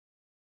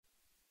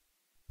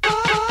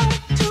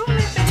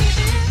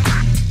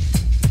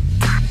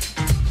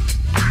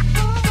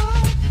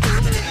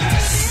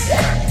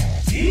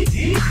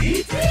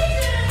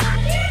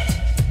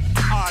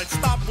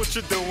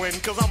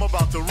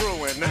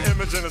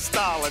image and the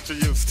style that you're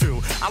used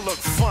to. I look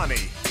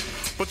funny,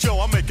 but yo,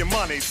 I'm making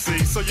money, see?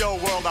 So yo,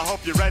 world, I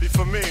hope you're ready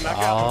for me.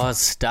 Oh,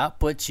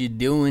 stop what you're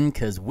doing,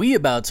 because we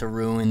about to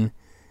ruin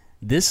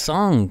this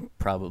song,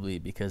 probably,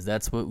 because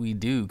that's what we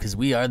do, because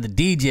we are the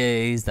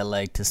DJs that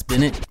like to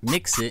spin it,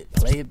 mix it,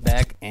 play it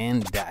back,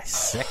 and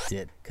dissect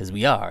it, because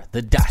we are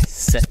the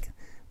Dissect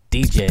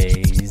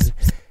DJs.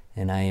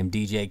 And I am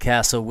DJ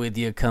Castle with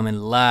you, coming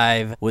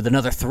live with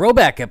another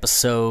throwback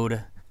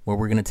episode where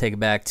we're going to take it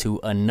back to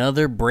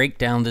another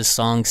Breakdown This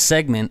Song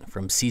segment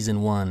from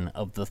Season 1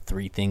 of the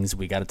Three Things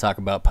We Gotta Talk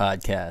About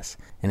podcast.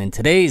 And in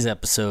today's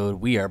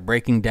episode, we are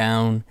breaking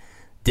down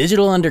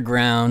Digital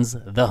Underground's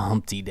The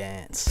Humpty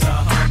Dance. The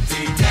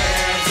Humpty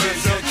Dance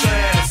is your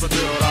chance to do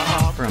the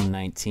hump. From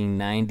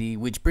 1990,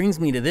 which brings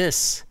me to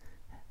this.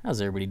 How's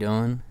everybody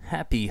doing?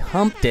 Happy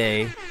Hump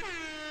Day,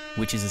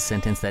 which is a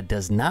sentence that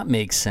does not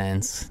make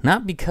sense,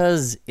 not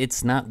because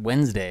it's not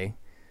Wednesday,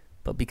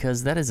 but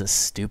because that is a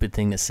stupid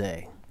thing to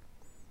say.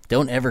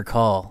 Don't ever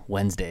call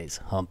Wednesdays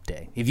Hump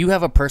Day. If you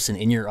have a person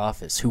in your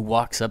office who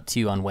walks up to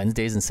you on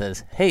Wednesdays and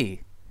says,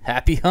 "Hey,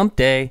 happy Hump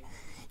Day,"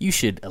 you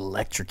should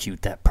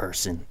electrocute that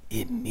person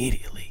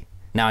immediately.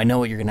 Now, I know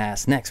what you're going to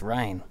ask next,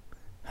 Ryan.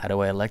 How do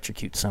I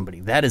electrocute somebody?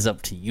 That is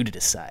up to you to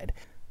decide.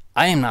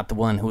 I am not the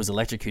one who is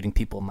electrocuting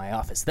people in my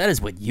office. That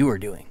is what you are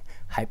doing,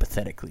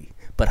 hypothetically.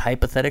 But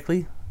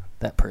hypothetically,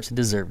 that person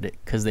deserved it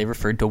because they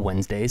referred to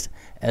Wednesdays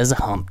as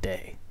a hump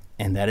day.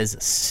 And that is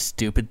a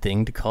stupid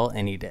thing to call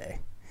any day.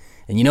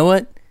 And you know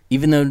what?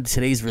 Even though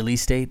today's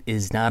release date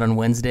is not on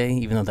Wednesday,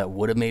 even though that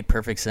would have made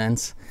perfect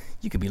sense,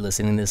 you could be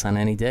listening to this on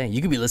any day. You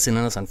could be listening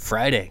to this on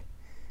Friday.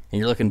 And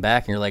you're looking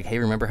back and you're like, hey,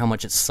 remember how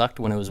much it sucked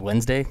when it was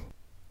Wednesday?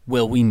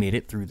 Well, we made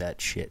it through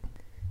that shit.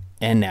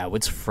 And now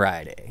it's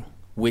Friday,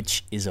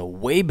 which is a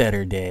way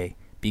better day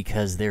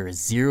because there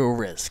is zero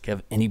risk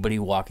of anybody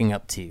walking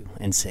up to you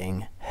and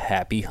saying,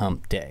 happy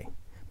hump day.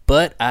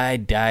 But I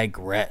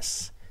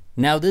digress.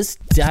 Now, this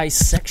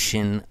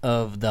dissection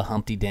of the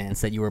Humpty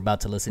Dance that you were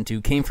about to listen to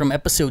came from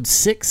episode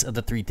 6 of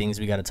the Three Things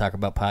We Gotta Talk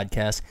About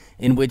podcast,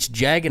 in which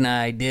Jag and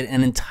I did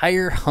an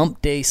entire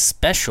Hump Day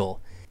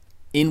special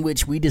in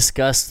which we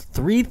discussed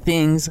 3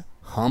 things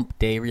Hump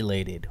Day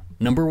related.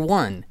 Number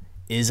 1,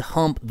 is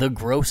hump the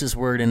grossest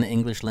word in the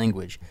English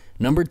language?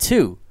 Number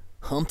 2,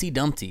 Humpty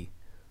Dumpty.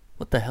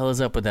 What the hell is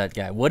up with that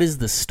guy? What is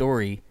the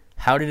story?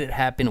 How did it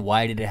happen?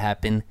 Why did it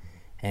happen?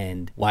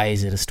 And why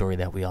is it a story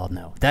that we all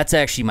know? That's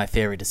actually my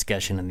favorite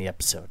discussion in the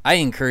episode. I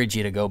encourage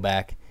you to go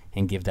back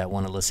and give that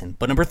one a listen.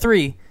 But number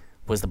 3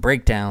 was the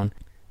breakdown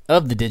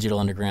of the Digital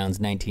Underground's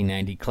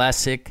 1990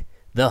 classic,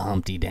 The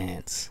Humpty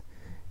Dance.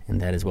 And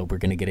that is what we're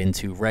going to get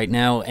into right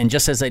now. And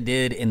just as I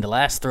did in the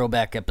last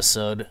throwback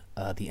episode,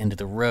 The End of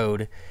the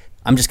Road,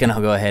 I'm just going to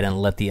go ahead and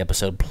let the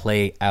episode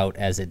play out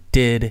as it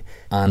did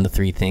on the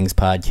Three Things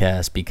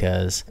podcast,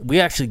 because we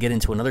actually get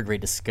into another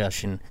great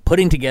discussion,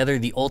 putting together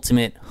the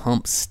ultimate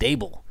hump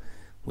stable,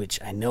 which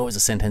I know is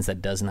a sentence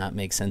that does not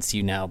make sense to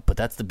you now, but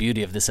that's the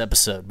beauty of this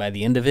episode. By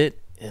the end of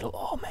it, it'll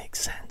all make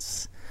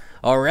sense.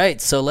 All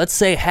right, so let's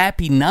say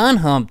happy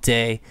non-hump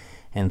day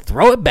and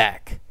throw it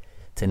back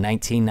to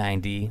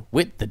 1990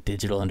 with the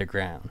Digital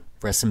Underground.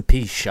 Rest in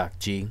peace, Shock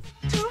G.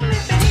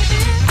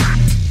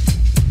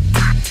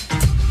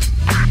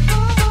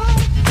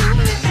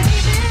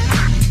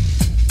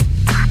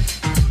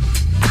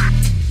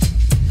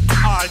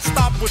 Alright,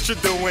 stop what you're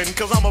doing,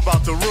 cause I'm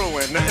about to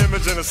ruin the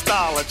image and the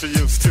style that you're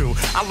used to.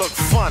 I look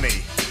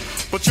funny,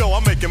 but yo,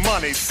 I'm making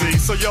money, see?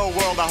 So yo,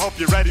 world, I hope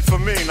you're ready for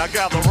me. Now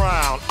gather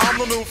round. I'm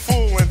the new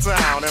fool in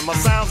town, and my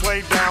sound's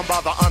laid down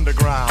by the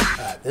underground.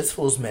 This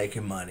fool's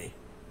making money.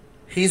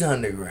 He's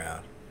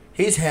underground.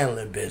 He's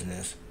handling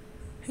business.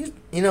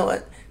 You know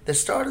what? The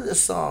start of this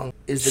song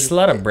is just a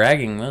lot of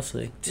bragging,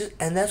 mostly.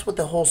 And that's what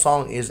the whole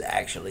song is,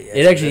 actually.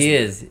 It actually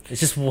is. It's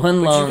just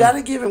one long... But you got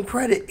to give him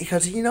credit,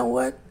 because you know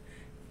what?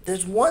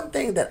 There's one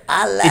thing that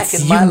I lack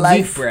in my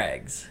life.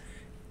 Brags.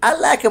 I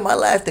lack in my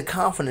life the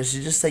confidence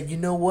to just say, you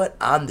know what?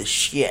 I'm the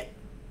shit.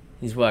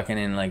 He's walking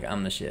in like,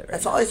 I'm the shit.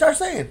 That's all he starts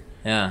saying.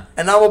 Yeah.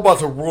 And I'm about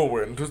to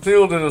ruin, to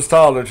steal the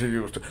style that you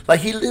used to. Like,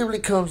 he literally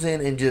comes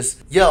in and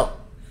just, yo,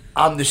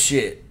 I'm the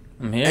shit.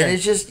 I'm here. And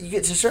it's just, you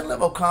get to a certain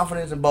level of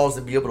confidence and balls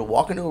to be able to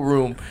walk into a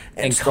room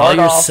and call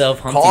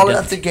yourself Humpty Dumpty. Call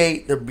it at the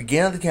gate, the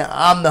beginning of the camp,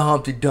 I'm the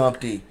Humpty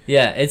Dumpty.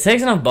 Yeah, it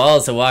takes enough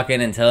balls to walk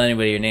in and tell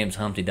anybody your name's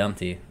Humpty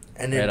Dumpty.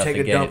 And then take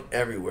a dump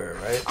everywhere,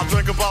 right? I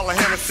drink a bottle of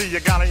Hennessy you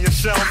got on your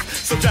shelf,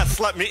 so just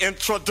let me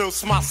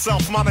introduce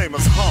myself. My name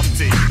is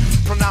Humpty,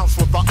 pronounced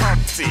with the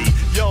umpty.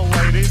 Yo,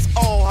 ladies,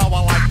 oh, how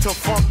I like to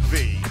funk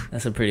thee.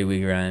 That's a pretty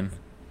weak rhyme.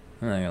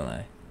 I'm not gonna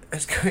lie.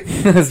 That's great.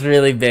 It's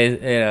really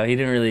basic. You know, he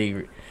didn't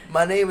really...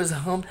 My name is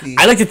Humpty.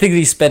 I like to think that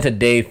he spent a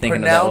day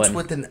thinking of that one. Pronounced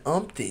with an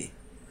umpty.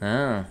 Oh,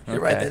 okay. You're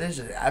right, that is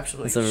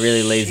absolutely It's a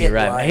really lazy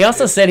rhyme. He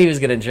also said he was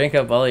gonna drink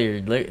up all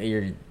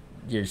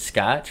your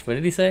scotch. What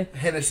did he say?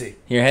 Hennessy.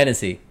 Your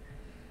Hennessy.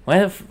 Why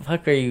the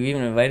fuck are you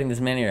even inviting this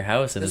man to your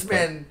house? This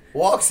man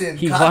walks in,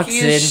 he cocky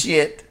walks as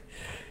shit,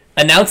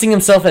 announcing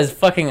himself as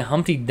fucking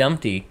Humpty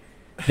Dumpty.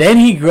 Then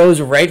he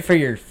goes right for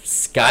your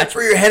scotch. Right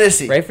for your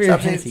Hennessy. Right for your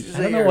Hennessy.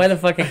 I don't know why the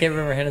fuck I can't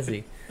remember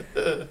Hennessy.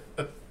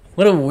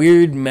 What a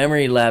weird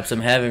memory lapse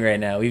I'm having right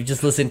now. We've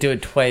just listened to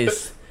it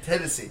twice.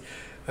 Hennessy.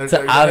 It's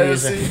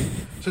obvious.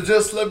 So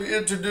just let me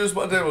introduce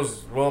my name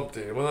was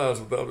Humpty.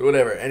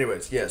 Whatever.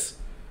 Anyways, yes.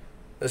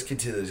 Let's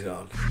continue this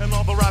on. And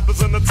all the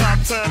rappers in the top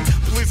 10,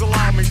 please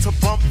allow me to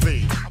bump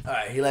thee.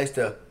 Alright, he likes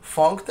to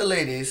funk the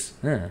ladies.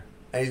 Yeah.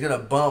 And he's gonna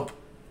bump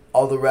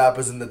all the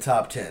rappers in the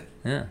top 10.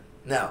 Yeah.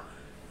 Now,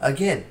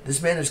 again,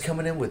 this man is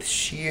coming in with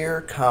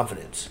sheer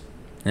confidence.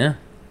 Yeah.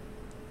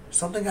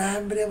 Something I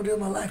haven't been able to do in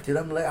my life, dude.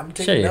 I'm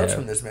taking notes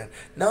from this man.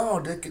 No,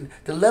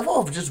 the level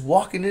of just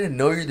walking in and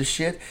know you're the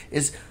shit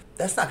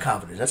that's not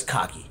confidence. That's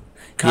cocky.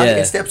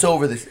 It steps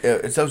over this.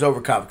 It steps over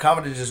confidence.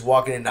 Confidence is just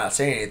walking in, and not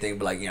saying anything,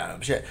 but like, yeah,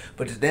 I'm shit.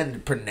 But to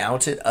then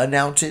announce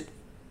it.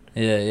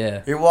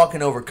 Yeah. You're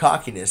walking over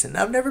cockiness, and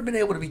I've never been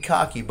able to be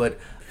cocky, but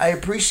I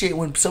appreciate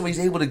when somebody's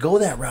able to go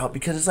that route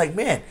because it's like,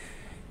 man,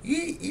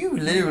 you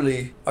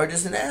literally are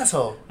just an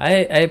asshole. I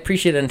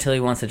appreciate it until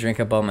he wants to drink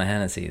up all my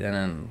Hennessy. Then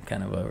I'm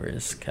kind of over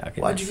his cockiness.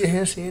 Why'd you get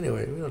Hennessy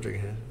anyway? We don't drink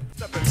Hennessy.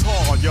 Stepping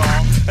tall,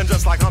 y'all, and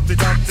just like Humpty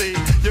Dumpty,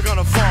 you're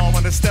gonna fall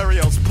when the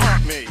stereos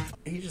pump me.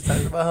 He just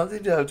talking about Humpty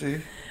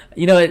Dumpty.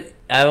 You know what?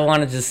 I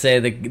want to just say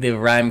the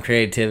rhyme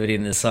creativity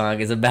in this song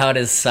is about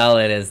as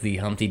solid as the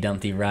Humpty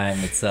Dumpty rhyme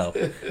itself.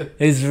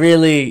 It's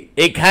really,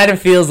 it kind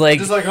of feels like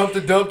just like Humpty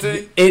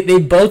Dumpty. They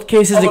both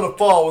cases. I'm gonna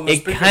fall when the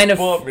speakers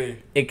bump me.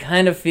 It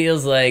kind of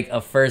feels like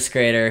a first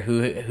grader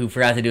who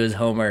forgot to do his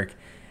homework,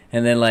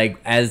 and then like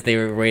as they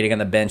were waiting on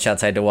the bench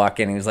outside to walk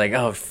in, he was like,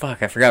 "Oh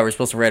fuck, I forgot we're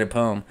supposed to write a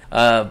poem."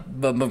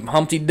 But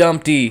Humpty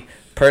Dumpty,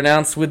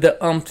 pronounced with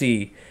the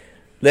umpty.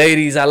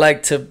 Ladies, I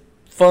like to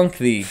funk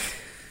thee.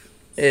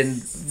 And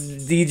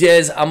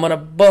DJs, I'm gonna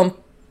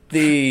bump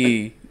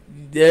thee.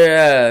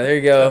 Yeah, there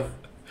you go.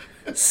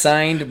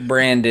 Signed,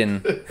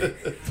 Brandon.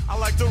 I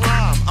like to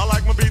rhyme. I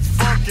like my beats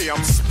funky.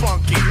 I'm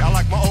spunky. I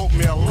like my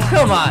oatmeal.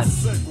 Come on.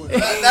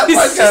 That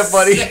part's kind of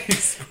funny.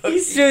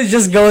 He's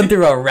just going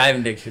through a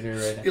rhyme dictionary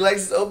right now. He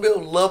likes his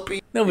oatmeal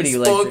lumpy. Nobody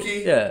likes spunky.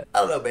 it. Yeah. I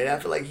don't know, man. I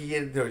feel like he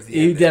hit towards the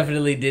end. You there.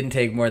 definitely didn't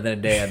take more than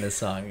a day on this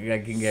song. I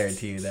can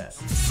guarantee you that.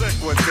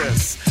 Sick with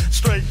this.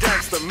 Straight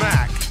gangsta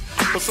Mac.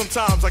 But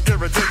sometimes I get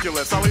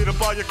ridiculous. I'll eat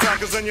up all your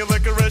crackers and your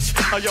licorice.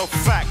 Oh, yo,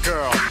 fat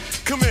girl.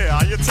 Come here,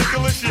 are you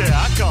ticklish? Yeah,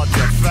 I called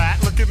you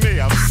fat. Look at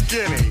me, I'm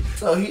skinny.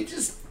 So he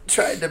just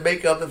tried to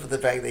make up for the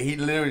fact that he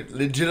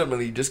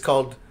legitimately just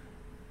called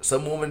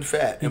some woman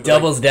fat. He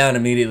doubles down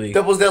immediately.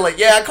 Doubles down like,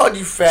 yeah, I called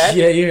you fat.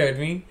 Yeah, you heard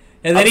me.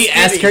 And then he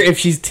asked her if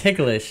she's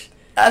ticklish.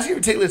 Ask her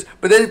if ticklish.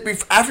 But then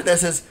after that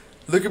says,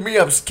 look at me,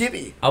 I'm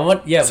skinny.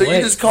 So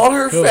you just called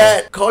her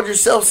fat, called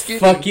yourself skinny.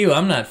 Fuck you,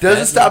 I'm not fat.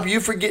 Doesn't stop you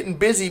from getting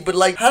busy, but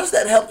like, how does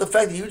that help the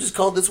fact that you just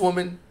called this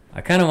woman?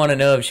 I kind of want to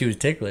know if she was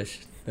ticklish.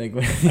 Like,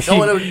 I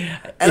want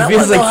to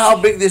know how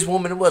big this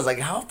woman was. Like,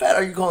 how fat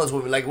are you calling this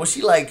woman? Like, was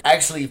she like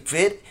actually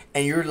fit,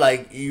 and you're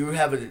like you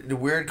have the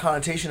weird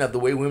connotation of the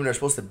way women are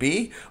supposed to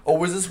be, or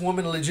was this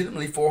woman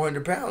legitimately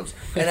 400 pounds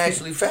and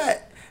actually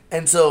fat?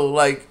 And so,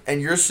 like,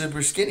 and you're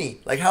super skinny.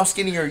 Like, how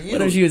skinny are you?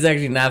 What if she was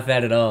actually not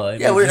fat at all?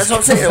 Yeah, that's what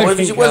I'm saying. What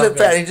if she wasn't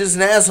fat? He's just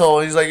an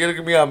asshole. He's like, look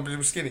at me,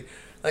 I'm skinny.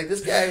 Like,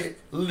 this guy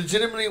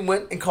legitimately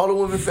went and called a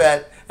woman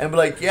fat and be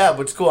like, yeah,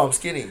 but it's cool, I'm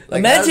skinny. Like,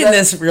 imagine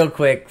this real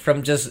quick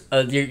from just,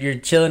 you're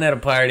chilling at a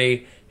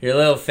party, you're a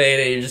little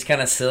faded, you're just kind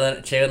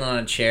of chilling on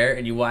a chair,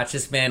 and you watch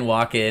this man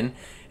walk in,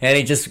 and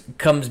he just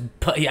comes,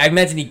 I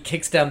imagine he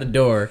kicks down the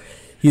door,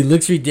 he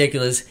looks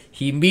ridiculous,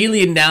 he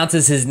immediately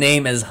announces his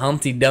name as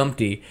Humpty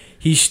Dumpty.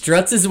 He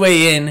struts his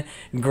way in,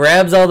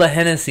 grabs all the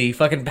Hennessy,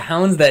 fucking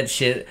pounds that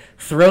shit,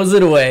 throws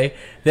it away,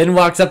 then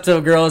walks up to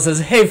a girl and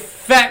says, "Hey,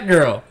 fat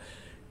girl.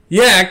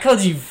 Yeah, I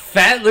called you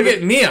fat. Look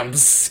at me, I'm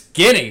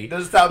skinny."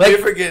 Doesn't stop me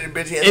from getting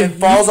bitchy. And then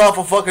falls off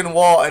a fucking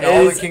wall, and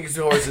all the King's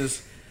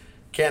horses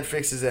can't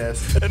fix his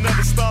ass. It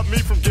never stopped me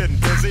from getting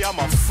busy. I'm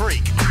a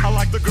freak. I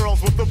like the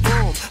girls with the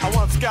boom. I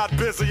once got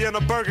busy in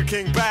a Burger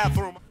King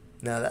bathroom.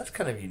 Now, that's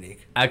kind of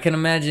unique. I can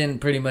imagine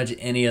pretty much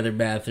any other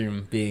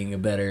bathroom being a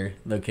better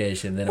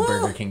location than a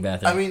Burger King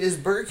bathroom. I mean, is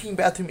Burger King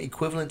bathroom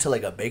equivalent to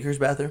like a baker's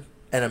bathroom?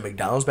 And a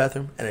McDonald's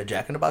bathroom? And a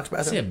Jack in the Box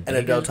bathroom? And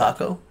a Del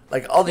Taco?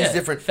 Like, all these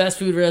different... Fast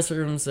food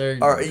restrooms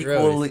are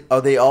equally...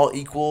 Are they all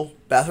equal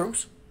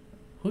bathrooms?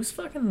 Who's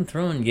fucking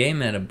throwing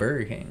game at a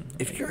Burger King?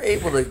 If you're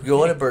able to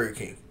go to Burger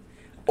King,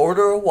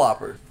 order a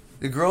Whopper,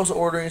 the girl's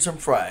ordering some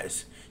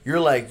fries,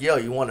 you're like, yo,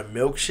 you want a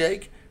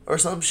milkshake or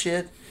some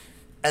shit?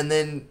 And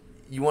then...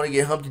 you want to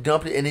get Humpty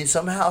Dumpty, and then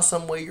somehow,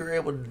 some way, you're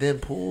able to then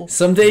pull.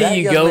 Someday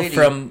you go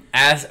from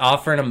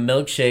offering a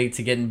milkshake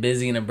to getting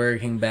busy in a Burger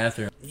King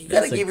bathroom. You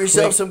got to give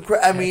yourself some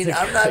credit. I mean,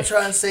 I'm not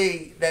trying to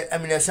say that. I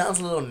mean, that sounds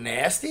a little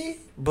nasty,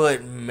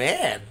 but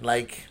man,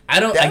 like I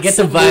get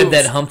the vibe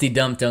that Humpty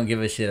Dump don't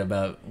give a shit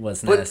about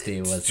what's nasty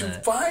and what's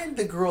not. Find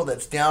the girl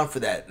that's down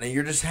for that, and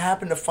you just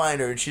happen to find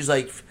her, and she's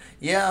like,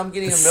 "Yeah, I'm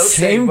getting a milkshake."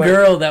 Same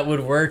girl that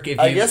would work if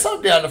I guess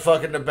I'm down to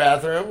fuck in the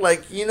bathroom.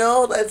 Like, you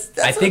know, that's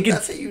I think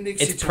that's a unique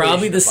situation. It's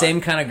probably the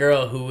same kind of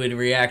girl who would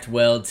react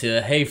well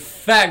to, "Hey,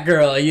 fat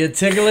girl, are you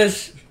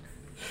ticklish?"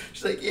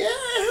 She's like, "Yeah."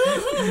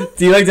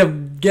 Do you like to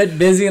get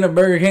busy in a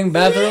Burger King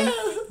bathroom.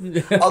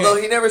 Yeah. Although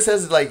he never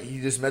says like he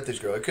just met this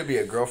girl. It could be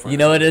a girlfriend. You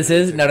know what this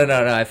is? No.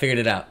 I figured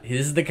it out.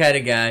 This is the kind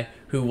of guy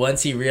who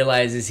once he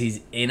realizes he's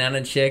in on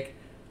a chick,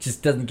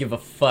 just doesn't give a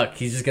fuck.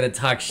 He's just gonna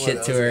talk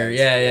shit to her. Guys.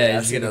 Yeah.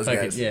 He's gonna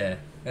fucking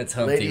That's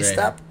Humpty. Ladies, right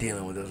stop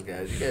dealing with those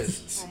guys. You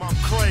guys. I'm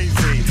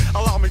crazy.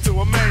 Allow me to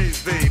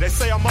amaze thee. They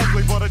say I'm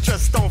ugly, but it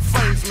just don't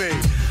faze me.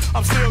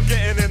 I'm still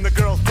getting in the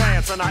girls'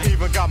 pants, and I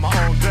even got my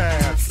own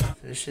dance.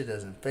 This shit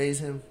doesn't faze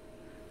him.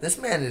 This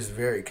man is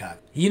very cocky.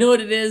 You know what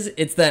it is?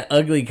 It's that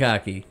ugly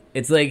cocky.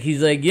 It's like,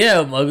 he's like,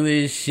 yeah, I'm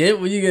ugly as shit.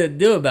 What you gonna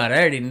do about it?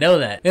 I already know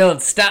that. It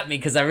don't stop me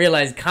because I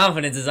realize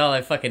confidence is all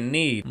I fucking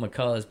need. I'm gonna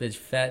call this bitch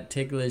fat,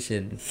 ticklish,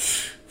 and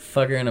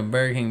fuck her in a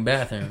Burger King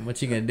bathroom.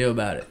 What you gonna do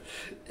about it?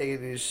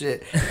 Taking this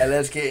shit. And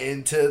let's get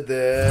into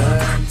the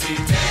Humpty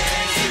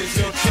Dance is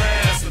your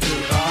chance to do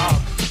the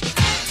hump.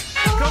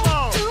 Come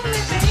on.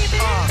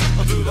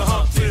 Do the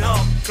Humpty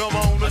Hump. Come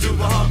on and do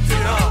the Humpty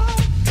Hump.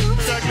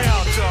 Check me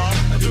out, y'all.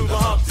 Do the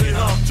Humpty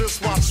Hump.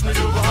 Just watch me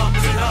do the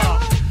Humpty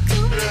Hump.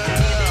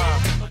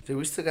 Yeah. Dude,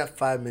 we still got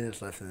 5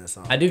 minutes left in this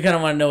song. I do kind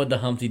of want to know what the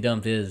Humpty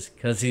Dump is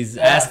because he's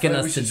asking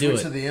us to do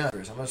it. I'm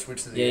gonna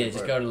switch to the Yeah,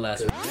 just go to the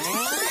last one.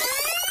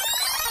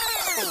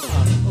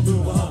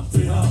 Do the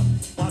Humpty Hump.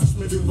 Watch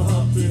me do the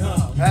Humpty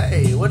Hump.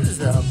 Hey, what is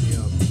the Humpty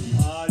Hump?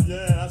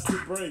 Yeah, that's the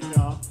break,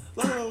 y'all.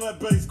 Look at that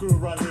bass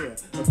groove right here.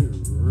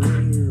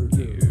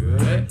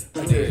 Yeah.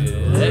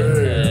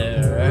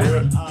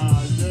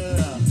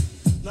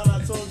 Now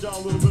that I told y'all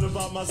a little bit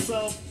about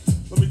myself,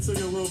 let me tell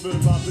you a little bit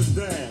about this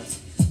dance.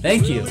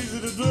 Thank you. Real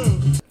easy to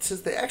do.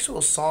 Since the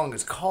actual song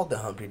is called the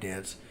Humpty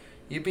Dance,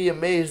 you'd be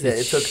amazed that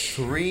it took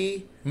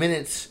 3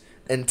 minutes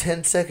and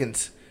 10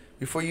 seconds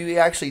before you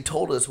actually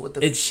told us what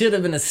the... It should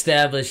have been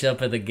established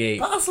up at the gate.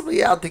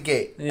 Possibly out the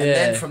gate. Yeah. And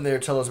then from there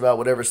tell us about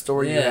whatever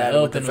story you had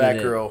with the fat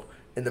girl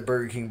in the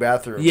Burger King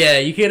bathroom. Yeah,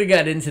 you could have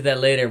got into that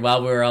later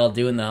while we were all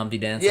doing the Humpty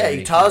Dance. Yeah,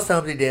 you tell us the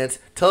Humpty Dance,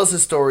 tell us the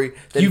story,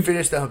 then you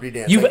finish the Humpty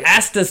Dance. You've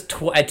asked us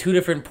at 2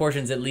 different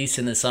portions, at least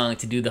in the song,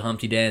 to do the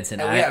Humpty Dance, and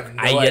we have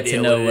no I yet to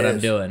idea know what what it I'm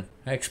is. doing.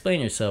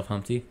 Explain yourself,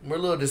 Humpty. We're a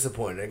little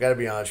disappointed. I gotta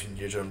be honest with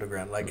you, Judge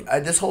Underground. Like,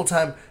 this whole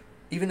time,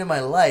 even in my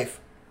life,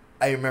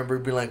 I remember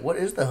being like, what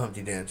is the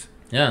Humpty Dance?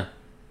 Yeah.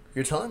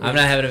 You're telling me? I'm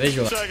not having a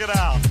visual. Check it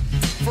out.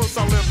 First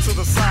I limped to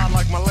the side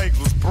like my legs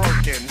was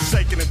broken.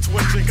 Shaking and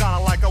twitching,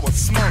 kinda like I was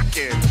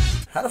smoking.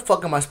 How the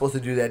fuck am I supposed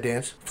to do that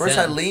dance? First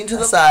I lean to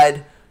the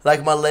side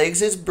like my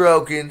legs is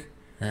broken,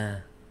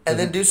 and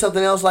then do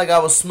something else like I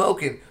was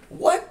smoking.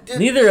 What? Dude,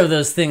 neither of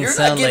those things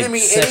sound like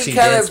sexy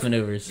dance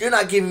maneuvers. You're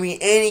not giving me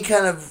any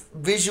kind of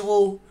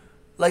visual,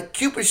 like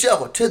Cupid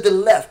shuffle, to the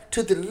left,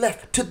 to the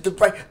left, to the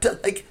right.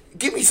 Like,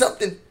 give me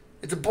something.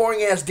 It's a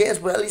boring ass dance,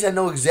 but at least I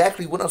know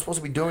exactly what I'm supposed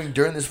to be doing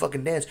during this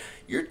fucking dance.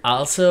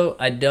 Also,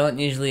 I don't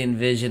usually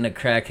envision a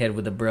crackhead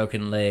with a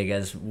broken leg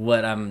as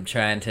what I'm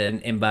trying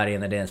to embody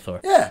on the dance floor.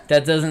 Yeah.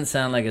 That doesn't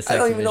sound like a sexy I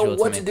don't even visual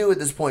know what to to do at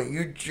this point.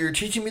 You're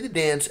teaching me the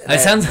dance, and It I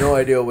sounds- have no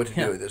idea what to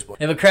do at this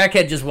point. If a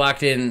crackhead just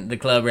walked in the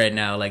club right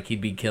now, like,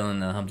 he'd be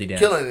killing the Humpty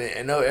Dance. Killing it,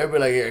 and no,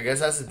 everybody like, I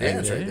guess that's the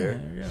dance right there.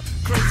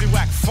 Crazy,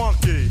 whack,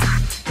 funky.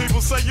 People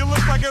say you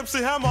look like MC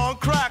Hammer on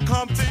crack,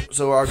 Humpty.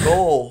 So our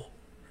goal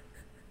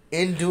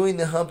in doing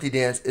the Humpty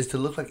Dance is to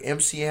look like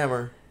MC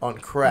Hammer on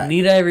crack.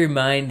 Need I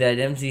remind that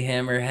MC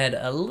Hammer had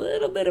a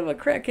little bit of a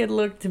crackhead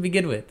look to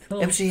begin with?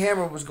 MC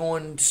Hammer was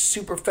going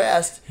super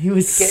fast. He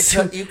was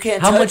You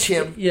can't touch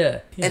him.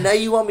 Yeah. And now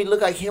you want me to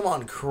look like him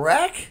on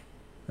crack?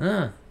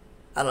 Uh.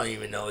 I don't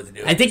even know what to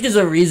do. I think there's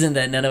a reason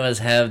that none of us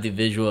have the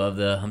visual of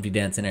the Humpty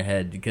Dance in our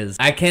head, because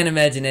I can't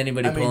imagine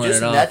anybody pulling just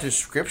it in off. that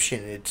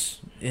description, it's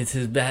It's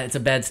a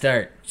bad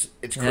start.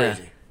 it's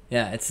crazy.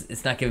 Yeah,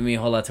 it's not giving me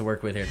a whole lot to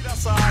work with here.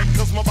 That's alright,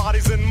 cause my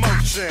body's in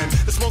motion.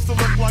 It's supposed to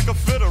look like a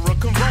fit or a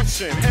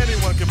convulsion.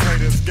 Anyone can play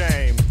this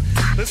game.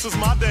 This is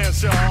my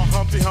dance, y'all.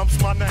 Humpty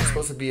Hump's my name. It's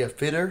supposed to be a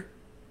fitter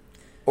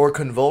or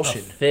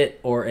convulsion. A fit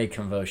or a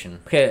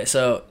convulsion. Okay,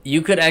 so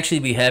you could actually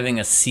be having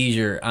a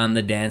seizure on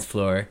the dance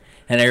floor,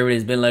 and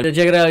everybody's been like,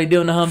 check it out, you're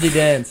doing the Humpty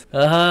Dance.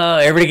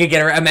 Everybody could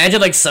get around.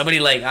 Imagine like somebody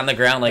like on the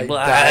ground like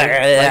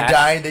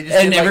dying. They just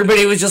and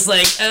everybody was just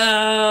like,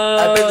 oh.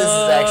 I bet this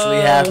has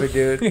actually happened,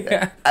 dude.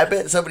 Yeah. I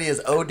bet somebody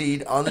has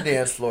OD'd on the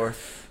dance floor,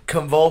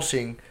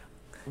 convulsing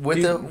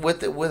with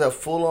a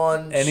full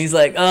on. And he's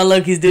like, oh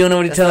look, he's doing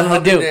what he's telling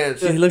him to do.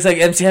 Dance. He looks like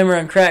MC Hammer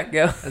on crack,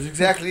 yo. That's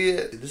exactly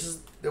it. This is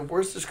the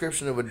worst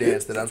description of a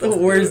dance that I'm The supposed to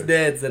do. worst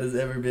dance that has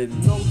ever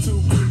been. No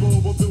two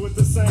people will do it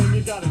the same.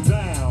 You got it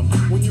down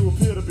when you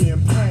appear to be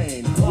in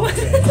pain.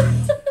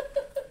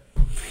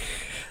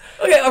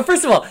 Okay,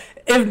 first of all,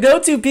 if no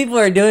two people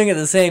are doing it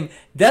the same,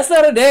 that's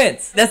not a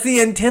dance. That's the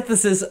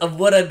antithesis of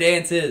what a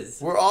dance is.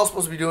 We're all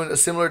supposed to be doing a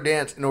similar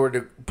dance in order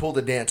to pull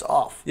the dance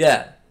off.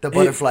 Yeah. The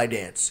butterfly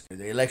dance,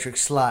 the electric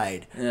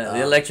slide. Yeah,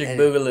 the electric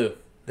boogaloo.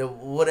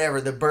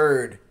 The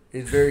bird.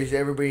 It's very.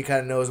 Everybody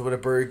kind of knows what a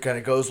bird kind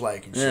of goes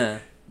like. And shit. Yeah.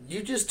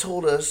 You just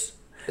told us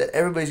that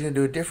everybody's gonna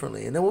do it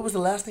differently, and then what was the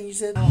last thing you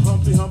said?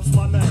 Humpty Hump's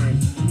my name.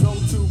 No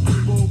two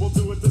people will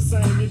do it the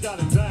same. You got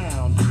it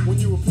down when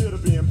you appear to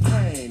be in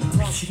pain.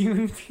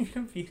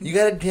 You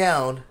got it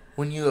down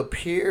when you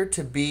appear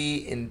to be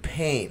in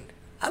pain.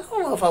 I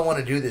don't know if I want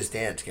to do this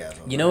dance, guys.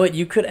 You know what?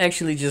 You could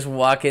actually just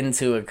walk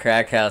into a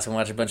crack house and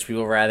watch a bunch of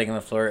people writhing on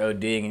the floor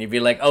ODing, and you'd be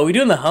like, "Oh, we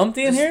doing the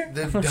Humpty in here?"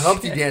 The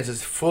Humpty Dance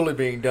is fully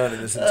being done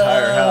in this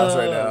entire house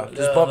right now.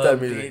 Just bump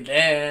that music.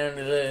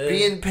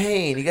 Be in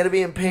pain. You got to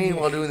be in pain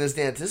while doing this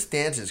dance. This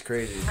dance is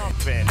crazy.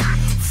 Jumping,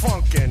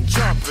 funkin',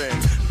 jumping,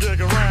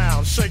 dig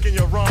around, shaking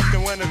your rump,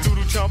 and when the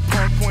doodle jump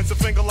punk points a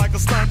finger like a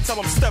stunt, tell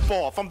him step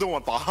off. I'm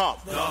doing the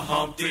hump. The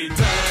Humpty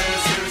Dance.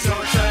 Here's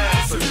your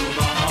chance to do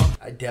the hump.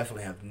 I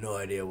definitely have no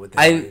idea what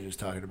that he was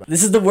talking about.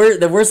 This is the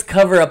worst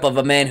cover-up of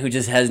a man who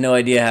just has no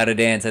idea how to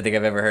dance I think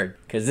I've ever heard.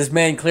 Because this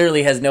man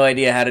clearly has no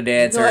idea how to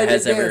dance or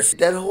has ever...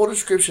 That whole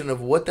description of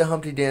what the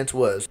Humpty Dance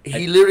was,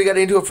 he literally got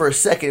into it for a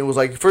second. It was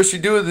like, first you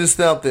do this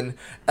something,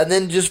 and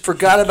then just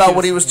forgot about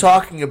what he was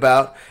talking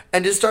about,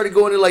 and just started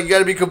going to like, you got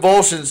to be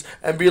convulsions,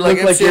 and be like,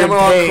 MC Hammer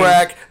on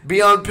crack,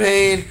 be on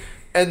pain,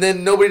 and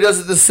then nobody does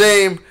it the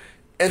same.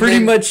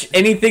 Pretty much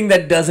anything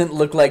that doesn't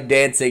look like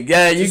dancing.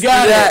 Yeah, you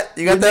got that.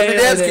 You got that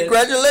dance.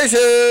 Congratulations.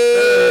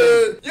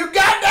 You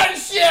got that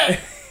shit.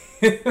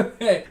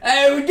 Hey,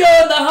 we're doing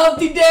the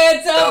Humpty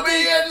Dance.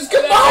 Just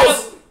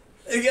convulse.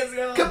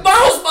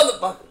 Convulse,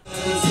 motherfucker.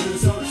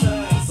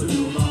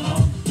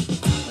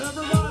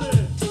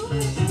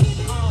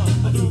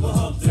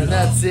 And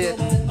that's it.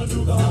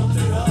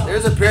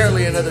 There's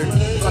apparently another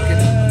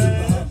fucking...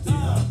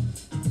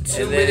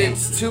 2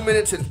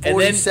 minutes and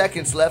 40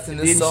 seconds left in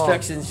this song. The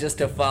instructions just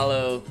to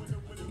follow,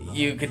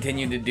 you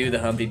continue to do the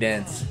Humpty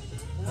Dance.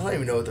 I don't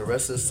even know what the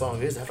rest of this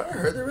song is. Have I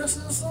heard the rest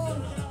of the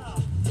song?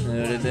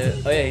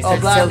 Oh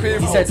yeah,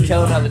 he starts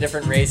telling all the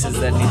different races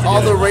that need to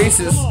all do the it.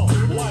 races.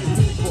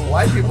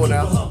 White people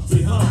now.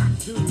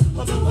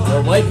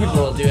 Well, white people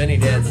will do any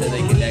dance that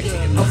they can actually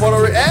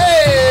get.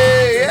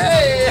 Hey!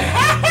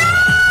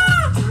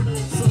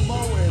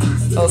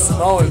 Oh,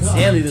 Samoans.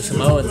 Yeah, leave the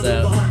Samoans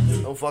out.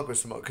 Don't fuck with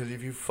Samoans, because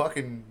if you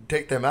fucking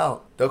take them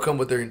out, they'll come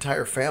with their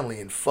entire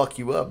family and fuck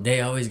you up. They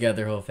always got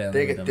their whole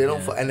family with them. They don't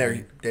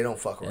they don't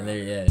fuck around.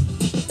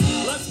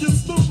 Let's get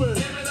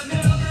stupid.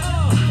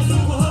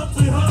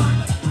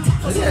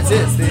 I think that's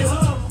it, Steve.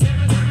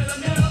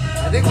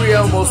 I think we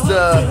almost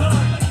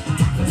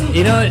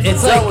you know,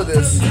 it's done like with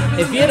this.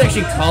 If he had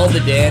actually called the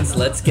dance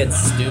 "Let's Get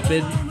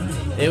Stupid,"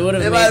 it would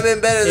have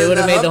been better. It would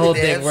have made the whole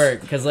dance thing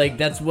work, because like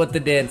that's what the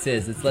dance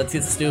is. It's "Let's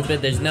Get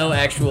Stupid." There's no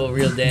actual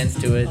real dance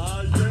to it.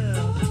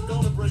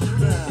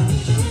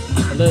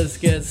 Let's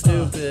get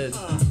stupid.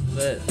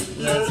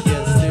 Let's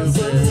get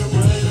stupid.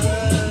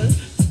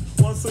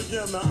 Once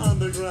again, the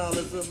underground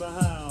is in the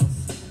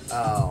house.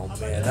 Oh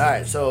man! All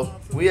right, so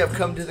we have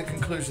come to the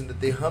conclusion that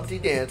the Humpty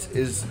Dance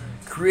is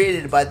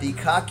created by the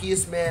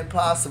cockiest man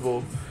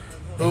possible,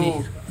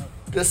 who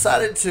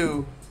decided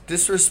to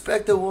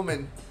disrespect a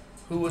woman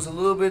who was a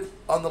little bit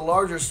on the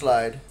larger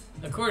slide,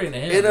 according to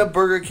him, in a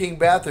Burger King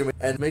bathroom,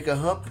 and make a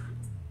hump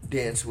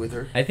dance with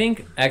her. I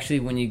think actually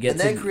when you get and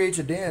then creates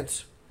a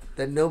dance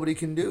that nobody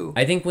can do.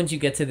 I think once you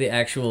get to the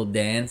actual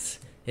dance,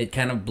 it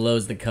kind of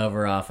blows the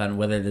cover off on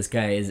whether this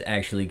guy is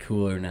actually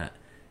cool or not.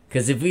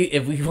 Because if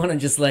we want to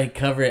just like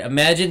cover it,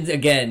 imagine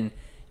again,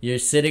 you're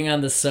sitting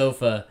on the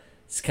sofa,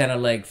 it's kind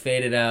of like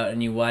faded out,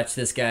 and you watch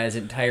this guy's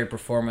entire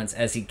performance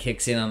as he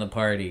kicks in on the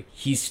party.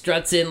 He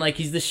struts in like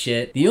he's the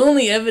shit. The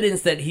only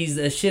evidence that he's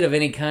a shit of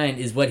any kind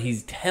is what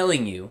he's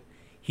telling you.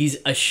 He's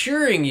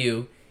assuring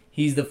you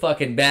he's the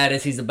fucking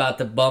baddest. He's about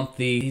to bump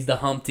he's the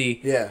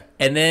Humpty. Yeah.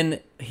 And then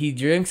he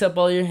drinks up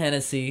all your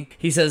Hennessy.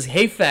 He says,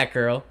 "Hey, fat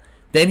girl."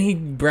 Then he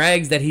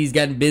brags that he's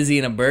gotten busy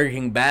in a Burger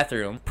King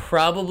bathroom.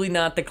 Probably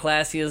not the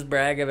classiest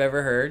brag I've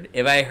ever heard.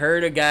 If I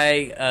heard a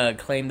guy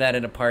claim that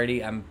at a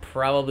party, I'm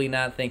probably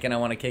not thinking I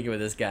want to kick it with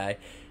this guy.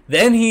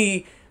 Then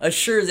he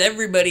assures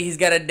everybody he's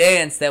got a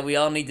dance that we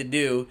all need to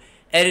do,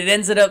 and it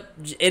ends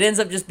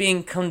up just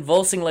being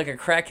convulsing like a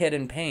crackhead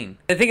in pain.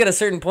 I think at a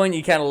certain point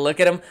you kind of look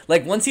at him,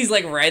 like once he's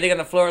like writhing on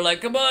the floor, like,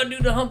 "Come on, do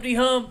the Humpty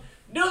Hump,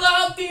 do the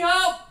Humpty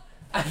Hump."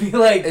 I feel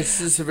like it's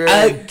just a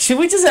very. Should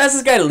we just ask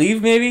this guy to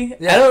leave? Maybe.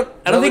 Yeah,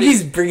 I don't think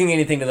he's bringing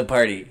anything to the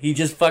party. He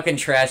just fucking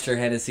trashed your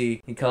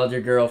Hennessy. He called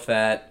your girl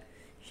fat.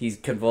 He's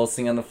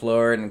convulsing on the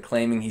floor and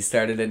claiming he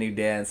started a new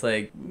dance.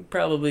 Like,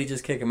 probably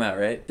just kick him out,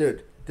 right?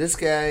 Dude, this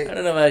guy. I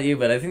don't know about you,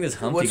 but I think this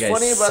Humpty guy What's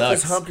funny about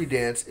sucks. this Humpty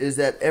Dance is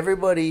that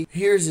everybody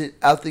hears it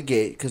out the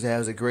gate because it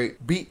has a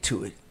great beat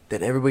to it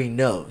that everybody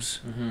knows,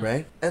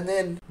 right? And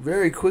then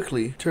very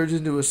quickly turns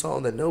into a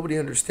song that nobody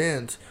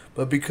understands,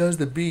 but because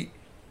the beat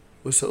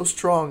was so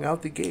strong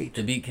out the gate.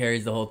 The beat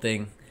carries the whole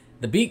thing.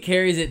 The beat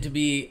carries it to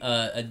be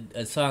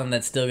a song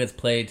that still gets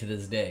played to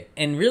this day.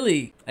 And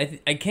really,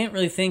 I can't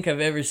really think I've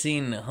ever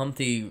seen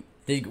Humpty,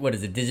 what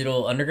is it,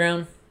 Digital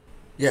Underground?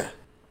 Yeah.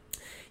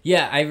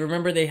 Yeah, I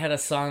remember they had a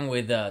song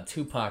with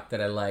Tupac that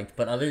I liked.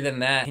 But other than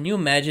that, can you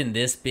imagine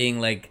this being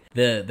like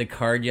the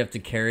card you have to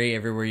carry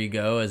everywhere you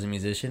go as a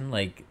musician?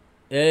 Like,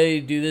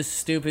 hey, do this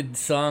stupid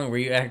song where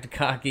you act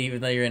cocky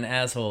even though you're an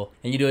asshole.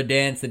 And you do a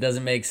dance that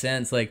doesn't make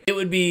sense. Like, it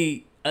would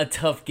be a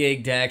tough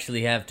gig to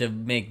actually have to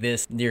make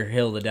this your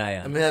hill to die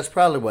on. I mean, that's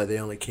probably why they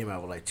only came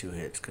out with like 2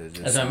 hits.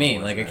 That's what I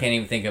mean. Like, I can't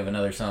even think of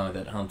another song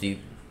that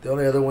Humpty The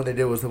only other one they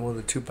did was the one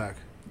with Tupac.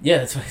 Yeah,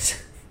 that's what I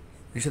said.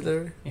 You said that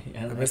already?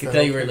 Yeah, I can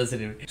tell you were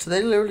listening. So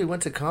they literally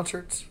went to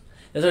concerts?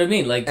 That's what I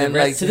mean. Like, to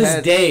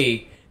this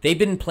day, they've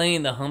been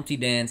playing the Humpty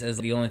Dance as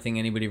the only thing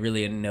anybody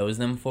really knows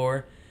them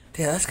for.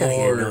 Yeah, that's gotta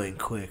get annoying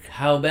quick.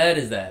 How bad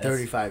is that?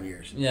 35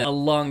 years. Yeah, a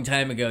long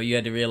time ago, you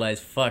had to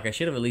realize, fuck, I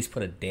should have at least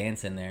put a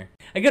dance in there.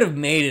 I could have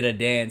made it a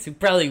dance. It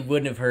probably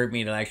wouldn't have hurt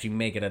me to actually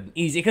make it an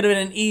easy. It could have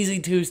been an easy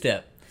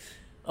two-step.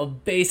 A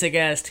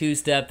basic-ass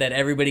two-step that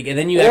everybody... And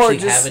then you have a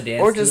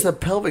dance. Or just a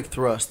pelvic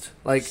thrust.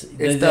 Like,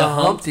 it's the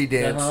Humpty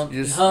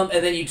Dance. Hump,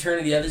 and then you turn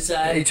to the other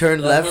side. You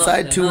turn left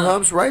side, two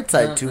humps, right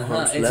side, two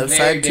humps. Left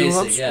side, two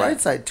humps,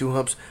 right side, two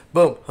humps.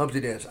 Boom, Humpty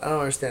Dance. I don't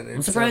understand it.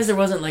 I'm surprised there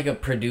wasn't, like, a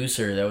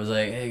producer that was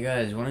like, hey,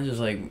 guys, you want to just,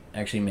 like,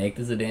 actually make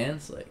this a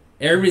dance? Like,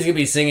 everybody's going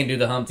to be singing Do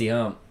the Humpty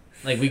Hump.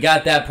 Like, we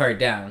got that part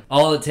down.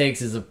 All it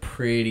takes is a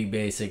pretty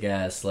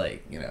basic-ass,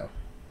 like,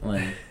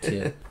 1,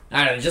 2...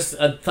 I don't know, just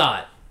a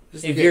thought.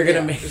 If you're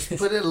gonna make just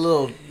put a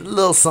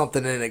little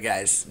something in it,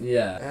 guys.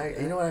 Yeah.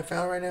 You know what I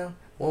found right now?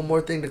 One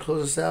more thing to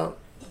close us out.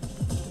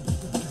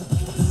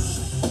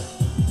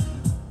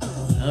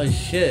 Oh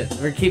shit!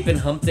 We're keeping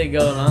Hump Day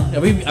going on.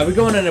 Are we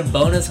going in a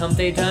bonus Hump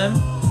Day time?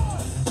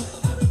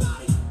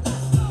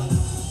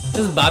 This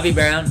is Bobby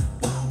Brown.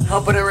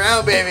 Humping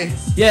around, baby.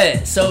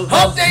 Yeah. So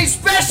Hump Day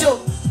special.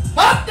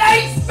 Hump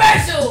Day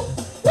special.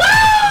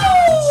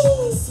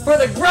 Woo! For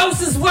the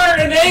grossest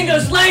word in the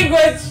English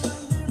language.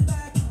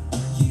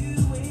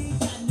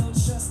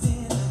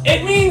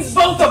 It means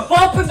both a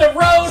bump in the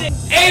road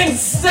and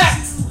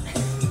sex.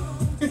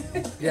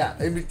 Yeah,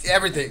 it means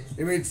everything.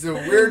 It means the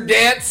weird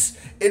dance.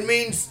 It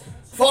means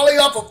falling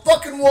off a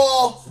fucking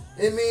wall.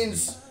 It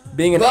means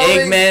being an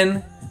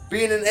Eggman.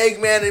 Being an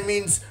Eggman. It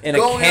means in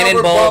going a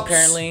cannonball. Over bumps.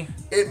 Apparently,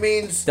 it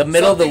means the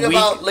middle of the week.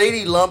 About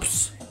lady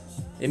lumps.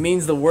 It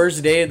means the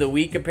worst day of the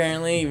week.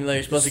 Apparently, even though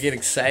you're supposed to get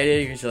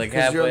excited, you're like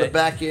halfway. You're on the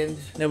back end.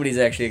 Nobody's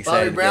actually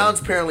excited. Bobby Brown's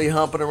apparently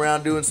humping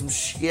around doing some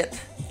shit.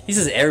 He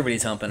says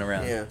everybody's humping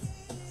around. Yeah.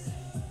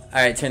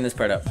 All right, turn this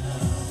part up.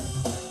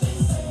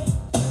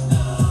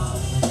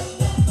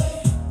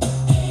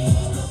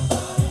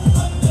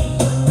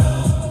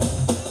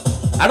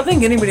 I don't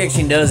think anybody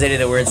actually knows any of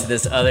the words to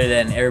this other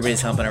than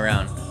everybody's humping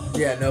around.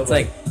 Yeah, no. It's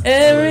like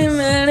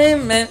everybody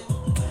meant.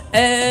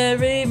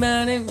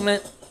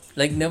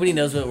 Like nobody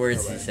knows what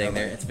words he's saying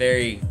there. It's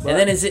very. And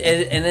then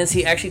does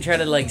he actually try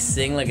to like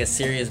sing like a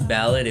serious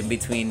ballad in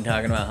between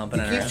talking about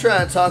humping around? He keeps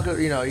trying to talk.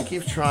 He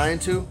keeps trying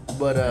to,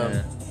 but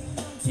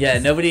Yeah,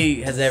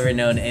 nobody has ever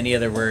known any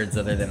other words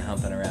other than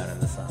humping around in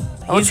the song.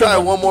 I'm gonna try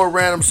one more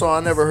random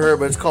song I never heard,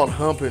 but it's called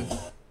Humping.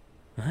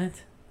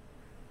 What?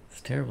 It's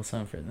a terrible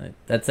song for that.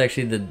 That's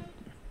actually the...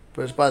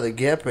 But it's by the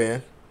Gap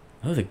Band.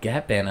 Oh, the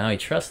Gap Band. I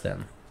trust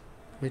them.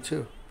 Me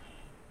too.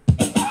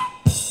 Hey.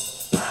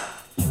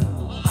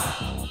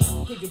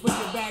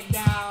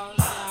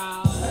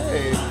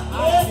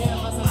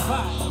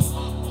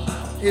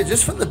 Yeah,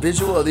 just from the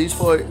visual of these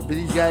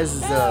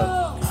guys'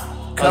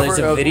 cover. There's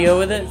a video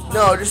with it?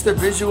 No, just the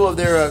visual of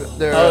their.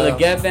 The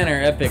Gap Band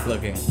are epic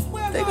looking.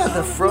 They got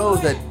the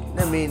fros that,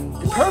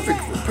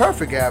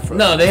 perfect afro.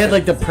 No, they had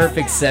like the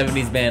perfect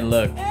 70s band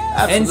look.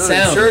 Absolutely. And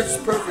sound. Shirts,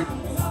 perfect.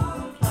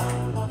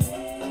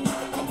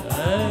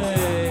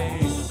 Hey.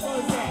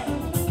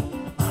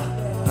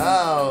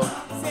 Oh.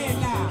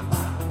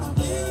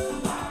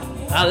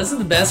 Wow, this is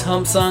the best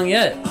hump song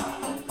yet.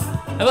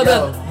 How about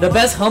that? The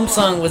best hump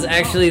song was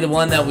actually the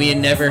one that we had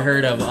never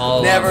heard of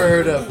Never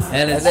heard of.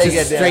 And it's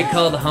just straight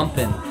called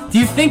Humpin'. Do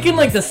you think in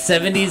like the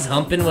 70s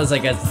Humpin' was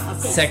like a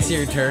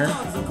sexier term?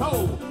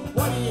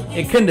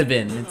 It couldn't have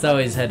been. It's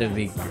always had to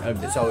be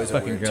it's always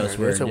fucking a weird gross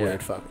term. word. It's a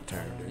weird fucking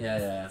term, dude.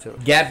 Yeah.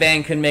 Gap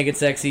Band couldn't make it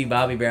sexy.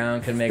 Bobby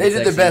Brown couldn't make it sexy.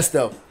 They did the best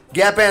though.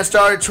 Gap Band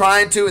started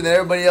trying to, and then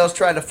everybody else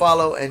tried to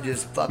follow and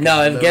just fucking.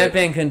 No, if Gap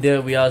Band couldn't do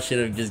it, we all should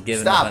have just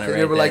given up on it.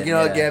 They were like,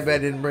 Gap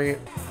Band didn't bring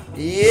it.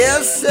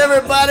 Yes,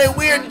 everybody,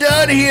 we're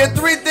done here.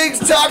 3 things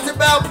talked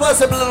about, plus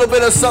a little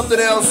bit of something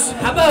else.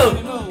 How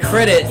about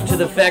credit to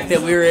the fact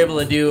that we were able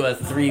to do a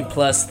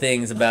 3+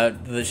 things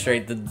about the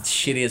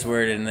shittiest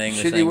word in the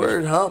English language.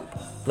 Word, hump.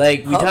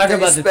 Like, we talk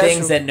about the special.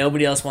 things that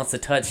nobody else wants to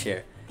touch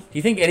here. Do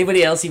you think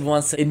anybody else even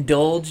wants to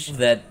indulge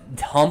that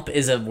hump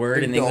is a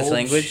word in the English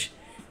language?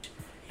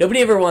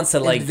 Nobody ever wants to,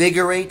 like...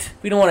 Invigorate?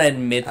 We don't want to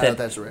admit that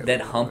right.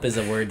 that hump is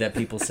a word that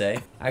people say.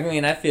 I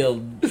mean, I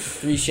feel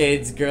 3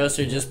 shades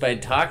grosser just by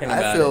talking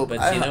about it,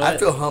 but you know what? I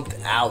feel humped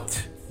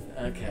out.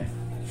 Okay.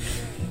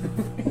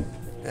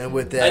 And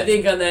with that... I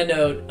think on that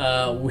note,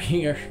 I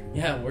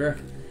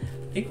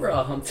think we're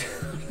all humped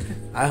out.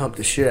 I humped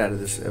the shit out of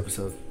this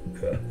episode.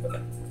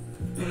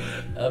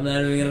 I'm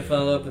not even going to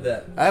follow up with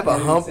that. I have a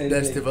hump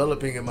that's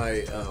developing in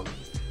my...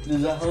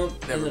 There's a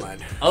hump. Never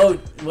mind. Oh,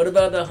 what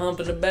about the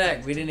hump in the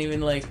back? We didn't even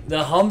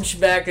the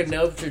Hunchback of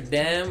Notre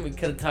Dame. We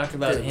could have talked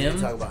about him. We didn't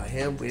talk about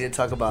him. We didn't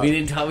talk about. We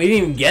didn't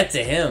even get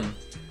to him.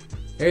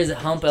 There's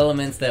hump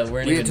elements that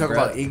weren't. We didn't talk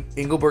about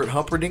Engelbert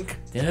Humperdinck.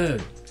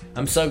 Dude,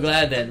 I'm so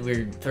glad that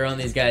we're throwing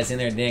these guys in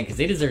there, Dan, because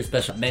they deserve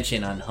special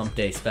mention on Hump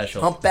Day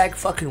special. Humpback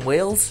fucking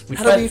whales.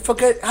 How did we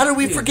forget? How did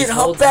we forget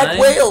Humpback time,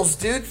 whales,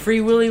 dude?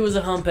 Free Willy was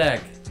a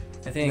humpback.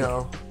 I think.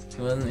 No.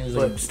 He wasn't. He was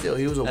But like, still,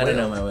 he was a whale. I don't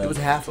know my whale. He was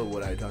half of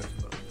what I talked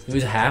about. He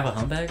was half a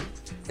humpback?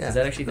 Yeah. Is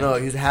that actually No,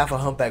 he was half a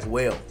humpback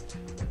whale.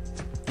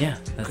 Yeah.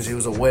 Because he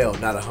was a whale,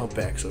 not a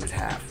humpback, so he's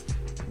half.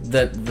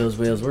 Those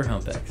whales were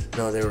humpbacks.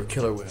 No, they were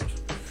killer whales.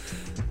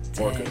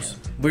 Orcas.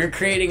 We're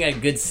creating a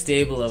good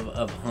stable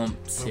of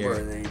humps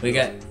here. We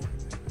got...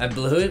 I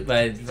blew it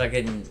by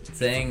fucking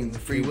saying...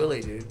 Free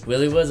Willy, dude.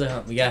 Willy was a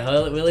hump. We got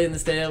Willy in the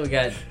stable. We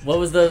got... What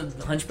was the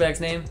hunchback's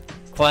name?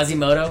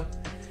 Quasimodo.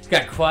 We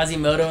got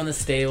Quasimodo in the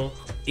stable.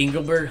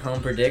 Engelbert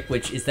Humperdinck,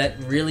 which is that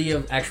really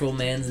an actual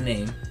man's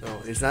name? No,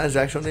 it's not his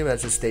actual name,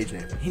 that's his stage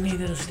name. He made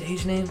that a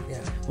stage name? Yeah.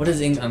 What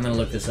is I'm gonna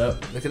look this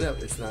up. Look it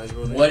up, it's not his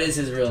real name. What is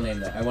his real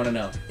name though? I wanna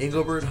know.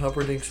 Engelbert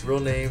Humperdinck's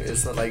real name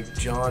is not like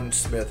John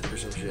Smith or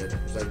some shit.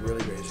 It's like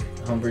really basic.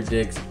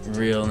 Humperdinck's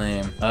real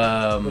name.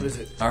 What is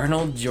it?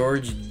 Arnold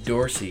George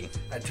Dorsey.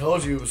 I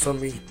told you it was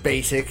something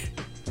basic.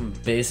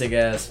 Basic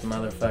ass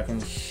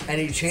motherfucking shit.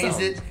 And he changed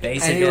it.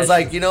 Basic and he was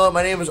like, you know what,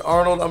 my name is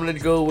Arnold, I'm gonna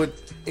go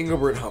with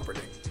Engelbert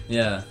Humperdinck.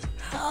 Yeah.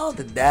 How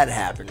did that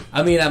happen?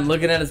 I mean, I'm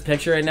looking at his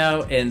picture right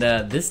now, and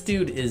this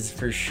dude is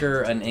for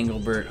sure an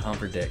Engelbert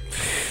Humperdinck.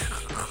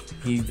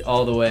 He's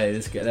all the way.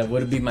 This guy, that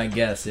would be my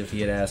guess if he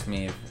had asked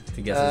me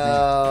to guess his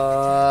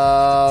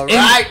name.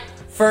 Right.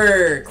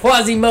 For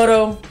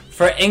Quasimodo,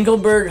 for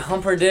Engelbert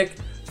Humperdinck,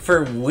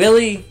 for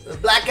Willie, The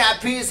Black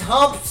Eyed Peas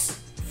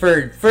humps.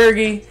 for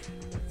Fergie,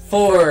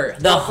 for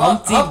the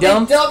Humpty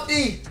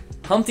Dumpty,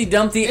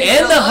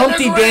 and the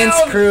Humpty Dance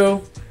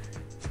crew.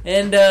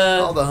 And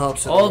all the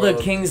humps, all the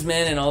king's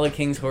men, and all the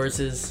king's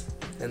horses,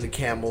 and the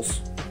camels.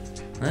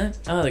 Huh?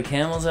 Oh, the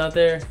camels out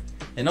there,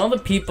 and all the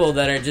people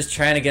that are just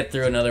trying to get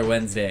through another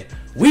Wednesday.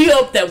 We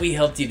hope that we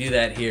helped you do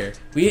that here.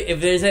 If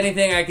there's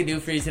anything I could do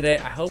for you today,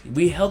 I hope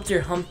we helped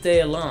your hump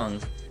day along.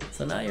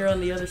 So now you're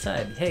on the other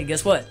side. Hey,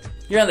 guess what?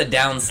 You're on the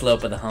down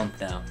slope of the hump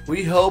now.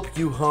 We hope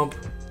you hump.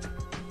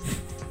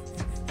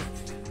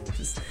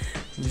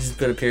 just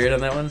put a period on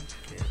that one.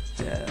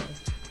 Yeah.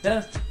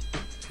 That's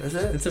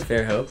it. It's a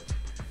fair hope.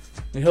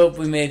 We hope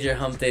we made your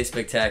hump day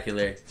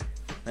spectacular.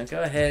 Now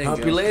go ahead and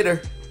Hump you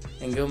later.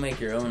 And go make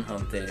your own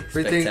hump day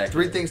spectacular.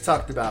 Three things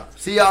talked about.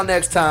 See y'all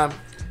next time.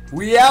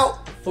 We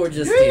out. For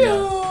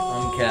Justina,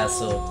 I'm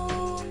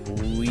Castle.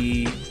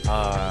 We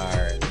are...